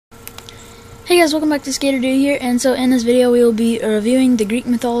Hey guys, welcome back to Skater Dude here, and so in this video we will be reviewing the Greek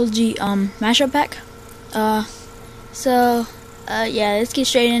mythology mashup pack. Yeah, let's get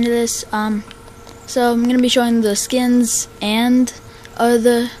straight into this. So I'm gonna be showing the skins and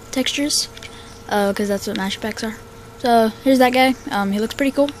the textures, because that's what mashup packs are. So here's that guy. He looks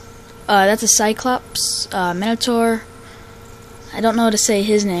pretty cool. That's a Cyclops, Minotaur. I don't know how to say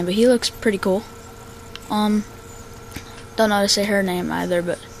his name, but he looks pretty cool. Don't know how to say her name either,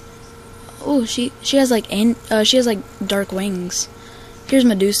 but oh, she has like dark wings. Here's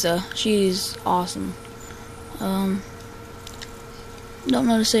Medusa. She's awesome. Don't know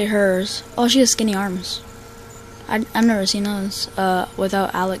how to say hers. Oh, she has skinny arms. I've never seen those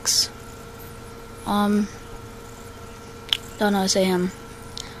without Alex. Don't know how to say him.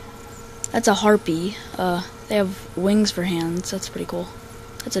 That's a harpy. They have wings for hands. That's pretty cool.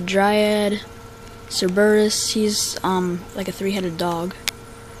 That's a dryad. Cerberus. He's like a three-headed dog.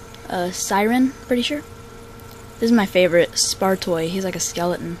 Siren, pretty sure. This is my favorite, Spartoy. He's like a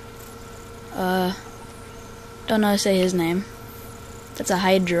skeleton. Don't know how to say his name. That's a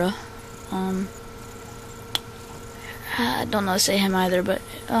Hydra. I don't know how to say him either, but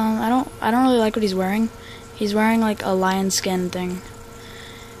I don't really like what he's wearing. He's wearing like a lion skin thing.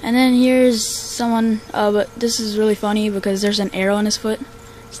 And then here's someone, but this is really funny because there's an arrow in his foot.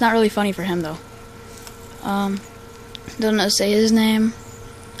 It's not really funny for him though. Don't know how to say his name.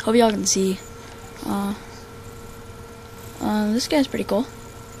 Hope y'all can see. This guy's pretty cool.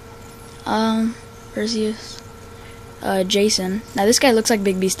 Perseus. Jason. Now this guy looks like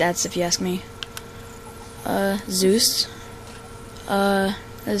Big B stats if you ask me. Zeus.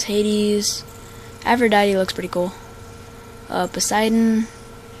 There's Hades. Aphrodite looks pretty cool. Poseidon.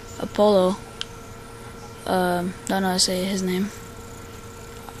 Apollo. Don't know how to say his name.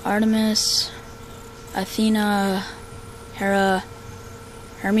 Artemis. Athena. Hera.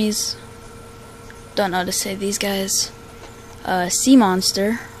 Hermes. Don't know how to say these guys. Sea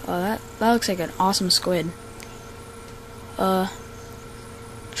monster. Oh, that looks like an awesome squid.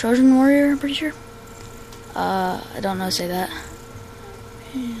 Trojan warrior, I'm pretty sure. I don't know how to say that.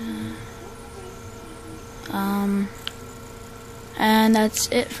 Yeah. And that's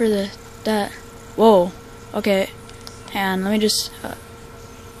it for that. Whoa. Okay. And let me just.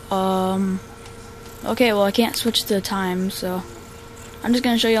 Okay. Well, I can't switch the time, so I'm just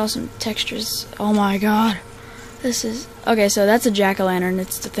gonna show y'all some textures. Oh my god. This is okay, so that's a jack-o'-lantern.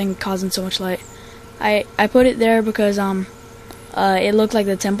 It's the thing causing so much light. I put it there because it looked like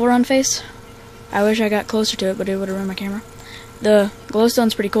the Temple Run face. I wish I got closer to it, but it would have ruined my camera. The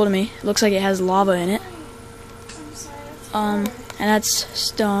glowstone's pretty cool to me. It looks like it has lava in it. And that's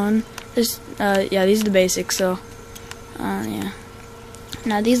stone. This yeah, these are the basics, so yeah.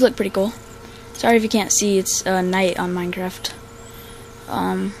 Now these look pretty cool. Sorry if you can't see, it's night on Minecraft.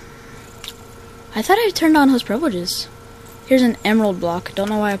 I thought I turned on host privileges. Here's an emerald block. Don't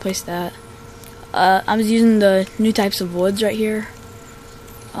know why I placed that. I was using the new types of woods right here.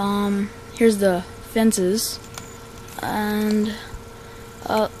 Here's the fences. And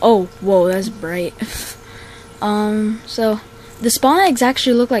oh, whoa, that's bright. So the spawn eggs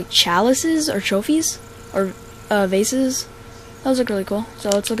actually look like chalices or trophies or vases. Those look really cool. So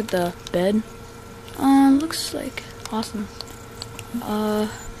let's look at the bed. Looks like awesome.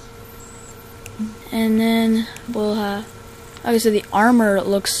 And then we'll have. Okay, so the armor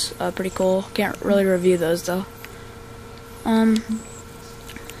looks pretty cool. Can't really review those though. I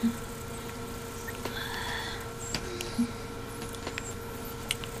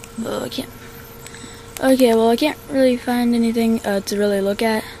can't. Okay, well I can't really find anything to really look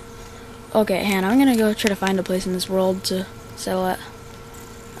at. Okay, Han, I'm gonna go try to find a place in this world to settle at.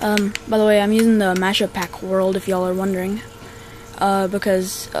 By the way, I'm using the mashup pack world if y'all are wondering.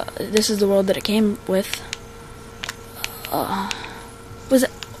 Because this is the world that it came with. Was it?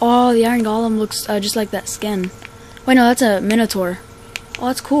 Oh, the Iron Golem looks just like that skin. Wait, no, that's a Minotaur. Oh,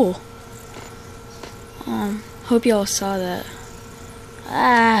 that's cool. Hope y'all saw that.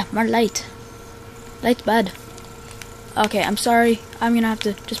 Ah, more light. Light's bad. Okay, I'm sorry. I'm gonna have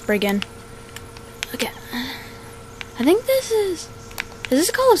to just break in. Okay. I think this is. Is this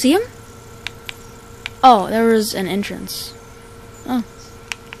a Coliseum? Oh, there was an entrance. Oh,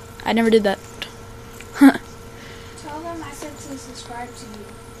 I never did that. Tell them I said to subscribe to you.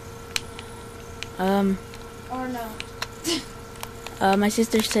 Or no. My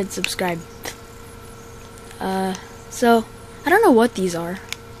sister said subscribe. So, I don't know what these are.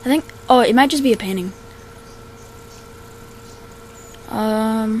 I think, oh, it might just be a painting.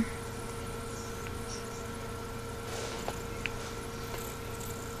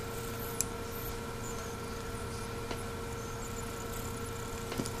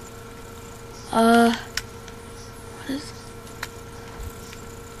 What is?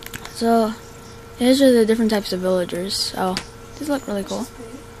 So, these are the different types of villagers. Oh, these look really cool.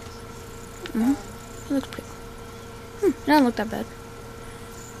 It looks pretty cool. It doesn't look that bad.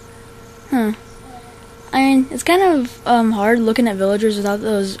 I mean, it's kind of hard looking at villagers without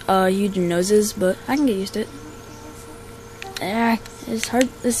those huge noses, but I can get used to it. Yeah, it's hard.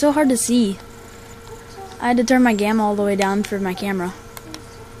 It's so hard to see. I had to turn my gamma all the way down for my camera.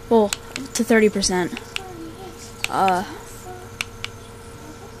 Well, to 30%.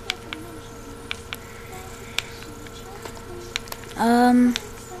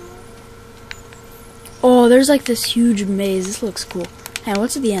 Oh, there's like this huge maze. This looks cool. Hey,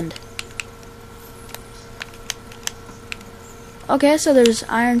 what's at the end? Okay, so there's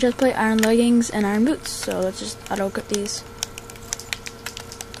iron chestplate, iron leggings, and iron boots. So let's just auto-equip these.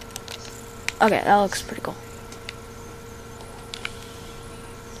 Okay, that looks pretty cool.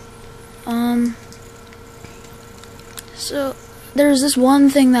 So there's this one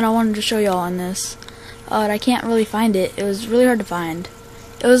thing that I wanted to show y'all on this. But I can't really find it. It was really hard to find.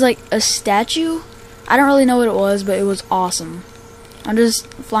 It was like a statue. I don't really know what it was, but it was awesome. I'm just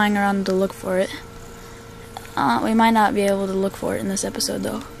flying around to look for it. We might not be able to look for it in this episode,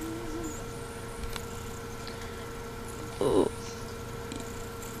 though. Ooh.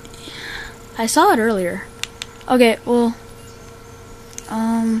 I saw it earlier. Okay, well,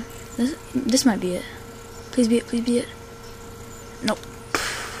 this might be it. Please be it. Please be it. Nope.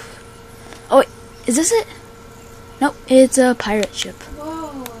 Oh wait, is this it? Nope, it's a pirate ship.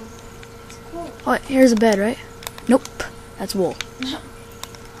 Whoa, it's cool. Oh wait, here's a bed, right? Nope, that's wool.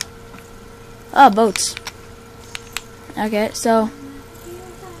 Oh, boats. Okay, so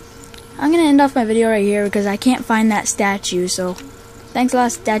I'm gonna end off my video right here because I can't find that statue. So thanks a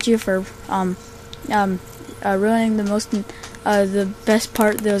lot, statue, for ruining the best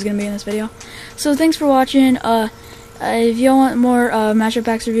part that was gonna be in this video. So thanks for watching. If you want more Mashup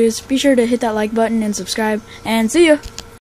Packs reviews, be sure to hit that like button and subscribe. And see ya.